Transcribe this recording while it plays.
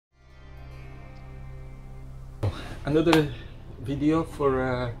another video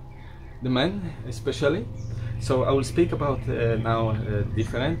for the men especially. So I will speak about now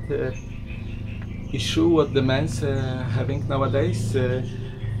different issue what the men's having nowadays.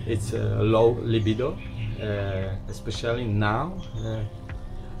 It's low libido, especially now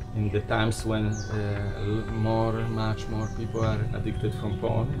in the times when much more people are addicted from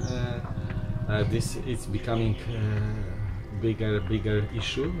porn. This is becoming bigger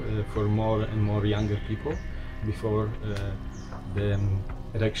issue for more and more younger people. Before the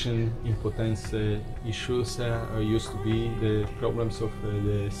erection impotence issues used to be the problems of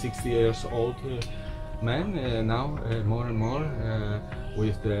the 60 years old men. Now more and more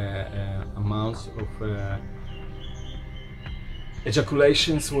with the amounts of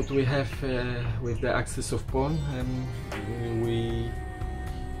ejaculations what we have with the access of porn, we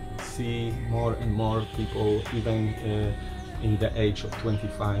see more and more people even in the age of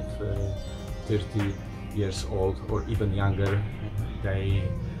 25, 30 years old or even younger, they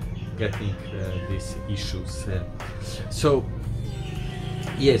getting these issues. So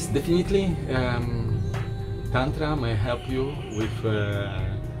yes, definitely Tantra may help you with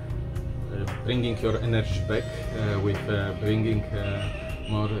bringing your energy back, with bringing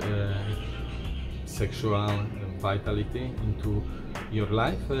more sexual vitality into your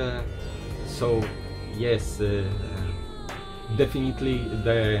life. So yes, definitely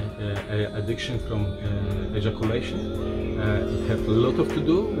the addiction from ejaculation it has a lot to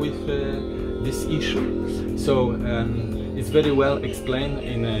do with this issue. So it's very well explained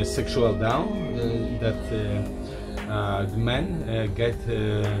in Sexual Down that the man get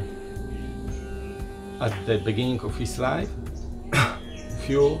at the beginning of his life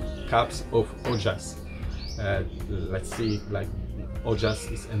few cups of ojas. Let's see, like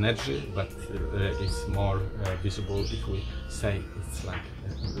ojas is energy, but it's more visible if we say it's like,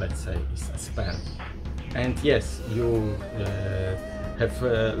 let's say it's a sperm. And yes, you have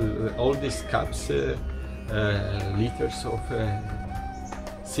all these cups, liters of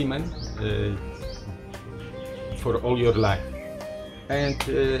semen for all your life. And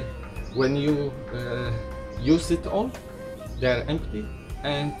when you use it all, they are empty,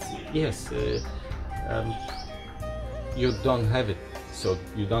 and yes, you don't have it. So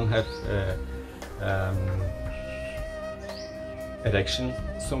you don't have erection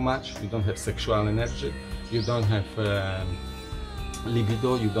so much, you don't have sexual energy, you don't have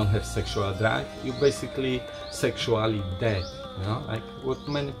libido, you don't have sexual drive, you basically sexually dead, you know, like what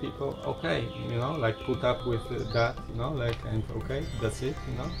many people, okay, you know, like put up with that, you know, like, and okay, that's it,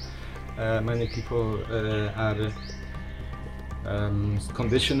 you know. Many people are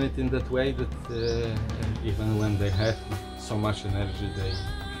conditioned in that way that even when they have so much energy, they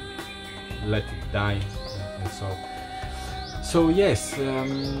let it die, and so yes,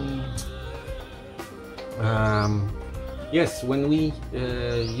 yes, when we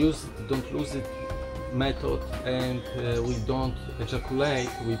use it, don't lose it method, and we don't ejaculate,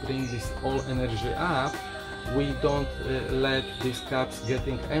 we bring this all energy up, we don't let these cups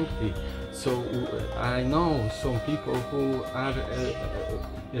getting empty. So I know some people who are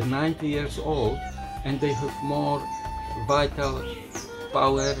 90 years old and they have more vital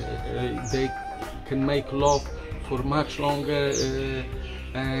power, they can make love for much longer,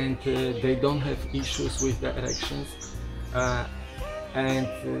 and they don't have issues with the erections, and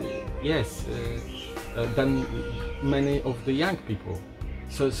yes, than many of the young people.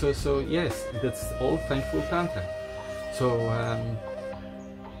 So yes, that's all thankful Tantra. So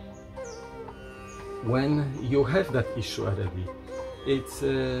when you have that issue already, it's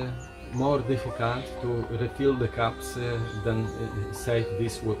more difficult to refill the cups than save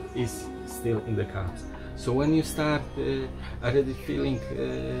this what is still in the cups. So when you start already feeling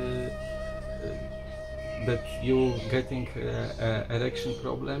that you're getting erection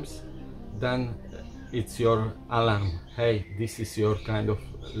problems, then it's your alarm. Hey, this is your kind of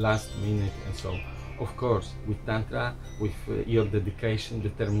last minute. And so, of course, with Tantra, with your dedication,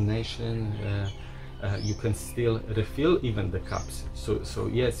 determination, you can still refill even the cups. So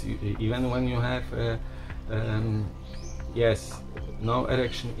yes, even when you have yes, no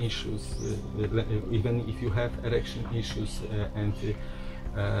erection issues, even if you have erection issues and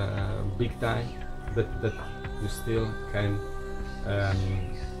big time, that you still can,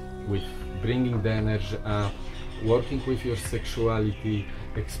 with bringing the energy up, working with your sexuality,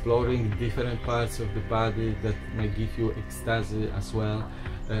 exploring different parts of the body that may give you ecstasy as well,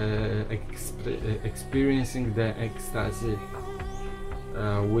 experiencing the ecstasy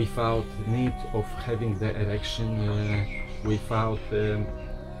without need of having the erection, without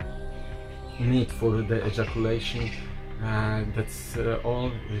need for the ejaculation. That's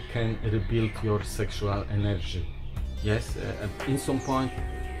all can rebuild your sexual energy. Yes, in some point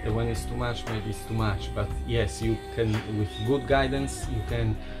when it's too much, maybe it's too much, but yes, you can, with good guidance, you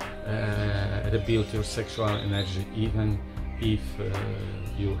can rebuild your sexual energy even if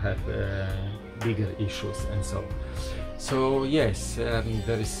you have bigger issues and so yes,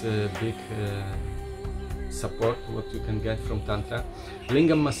 there is a big support what you can get from Tantra.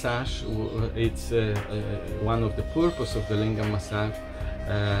 Lingam massage, it's one of the purpose of the Lingam massage,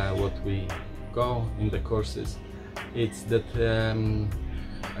 what we go in the courses, it's that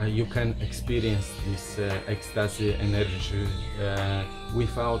you can experience this ecstasy energy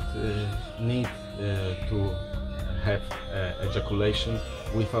without need to have ejaculation,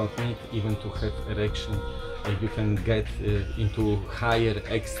 without need even to have erection. You can get into higher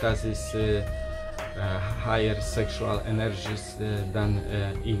ecstasies, higher sexual energies than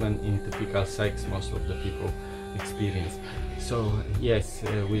even in typical sex most of the people experience. So yes,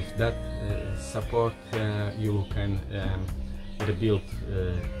 with that support you can rebuild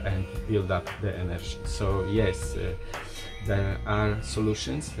and build up the energy. So yes, there are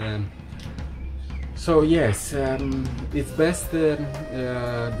solutions. So yes, it's best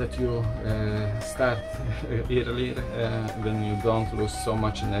that you start earlier when you don't lose so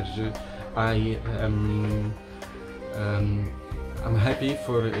much energy. I'm happy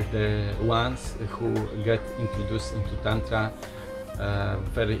for the ones who get introduced into Tantra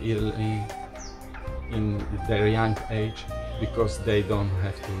very early in their young age, because they don't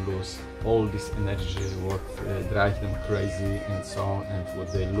have to lose all this energy what drives them crazy and so on, and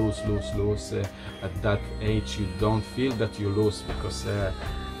what they lose. At that age you don't feel that you lose, because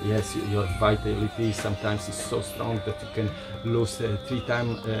yes, your vitality sometimes is so strong that you can lose 3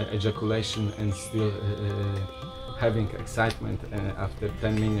 times ejaculation and still having excitement after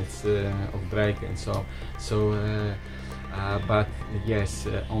 10 minutes of break and so. But yes,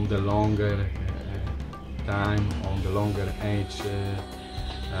 on the longer time, on the longer age,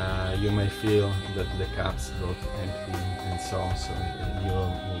 you may feel that the cups got empty and so you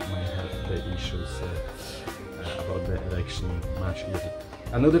may have the issues about the erection much easier.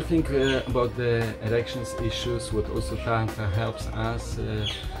 Another thing about the erections issues, what also Tantra helps us,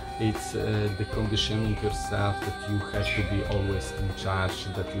 it's the conditioning yourself that you have to be always in charge,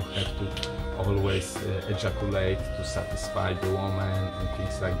 that you have to always ejaculate to satisfy the woman and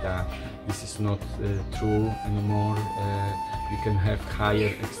things like that. This is not true anymore. You can have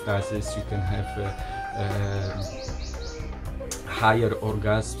higher ecstasies, you can have higher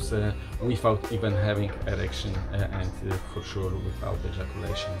orgasms without even having erection, and for sure without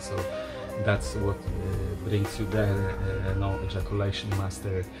ejaculation. So that's what brings you there, Non-Ejaculation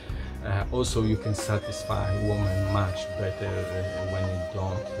Mastery. Also, you can satisfy women much better when you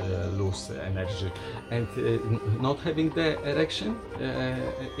don't lose energy. And not having the erection,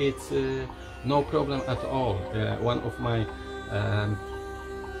 it's no problem at all. One of my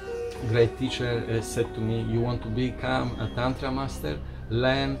great teacher said to me, you want to become a Tantra master?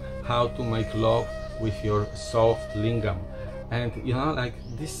 Learn how to make love with your soft lingam. And you know, like,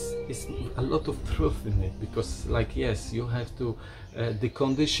 this is a lot of truth in it, because like, yes, you have to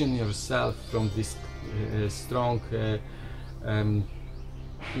decondition yourself from this strong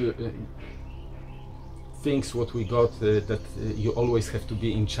things what we got, that you always have to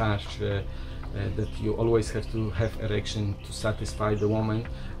be in charge, that you always have to have erection to satisfy the woman.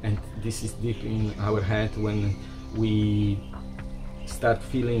 And this is deep in our head. When we start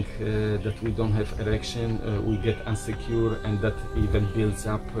feeling that we don't have erection, we get insecure, and that even builds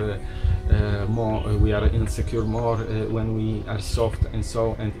up more. We are insecure more when we are soft and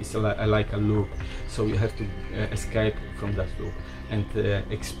so, and it's like a loop. So you have to escape from that loop, and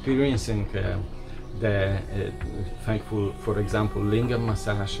experiencing the thankful, for example, lingam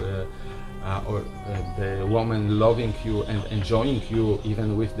massage, or the woman loving you and enjoying you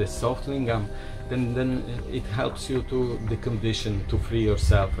even with the soft lingam, then it helps you to decondition, to free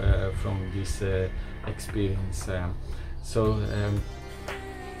yourself from this experience.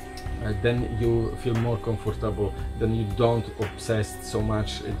 Then you feel more comfortable, then you don't obsess so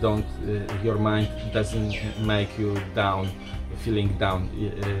much, your mind doesn't make you down, feeling down.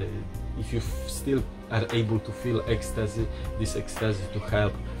 If you still are able to feel ecstasy, this ecstasy to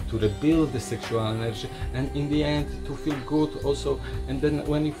help to rebuild the sexual energy, and in the end to feel good also. And then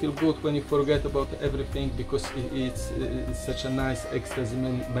when you feel good, when you forget about everything, because it's such a nice ecstasy,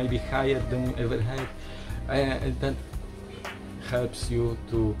 maybe higher than you ever had, and that helps you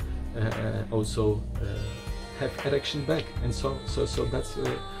to also have erection back, and so that's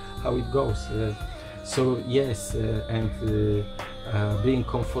how it goes. So yes, and being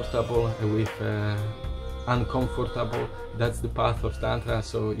comfortable with uncomfortable. That's the path of Tantra.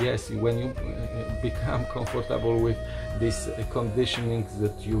 So yes, when you become comfortable with this conditioning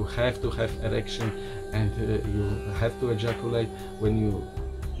that you have to have erection and you have to ejaculate, when you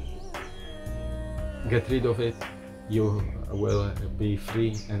get rid of it, you will be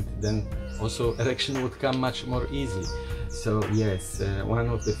free, and then also erection would come much more easily. So yes, one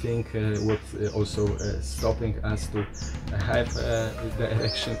of the things what also stopping us to have the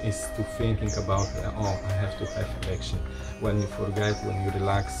erection is to thinking about oh, I have to have erection. When you forget, when you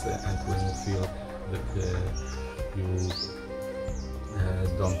relax, and when you feel that you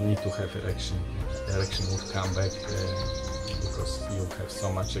don't need to have erection, erection would come back because you have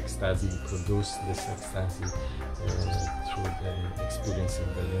so much ecstasy. You produce this ecstasy through the experiencing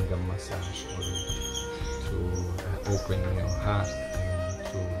the lingam massage, or to opening your heart and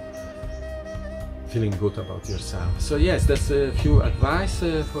to feeling good about yourself. So yes, that's a few advice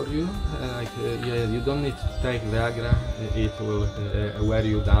for you. Yeah, you don't need to take Viagra, it will wear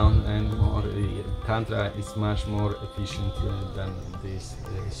you down, and more. Tantra is much more efficient than this.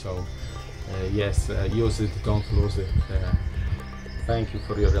 So yes, use it, don't lose it. Thank you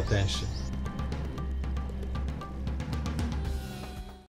for your attention.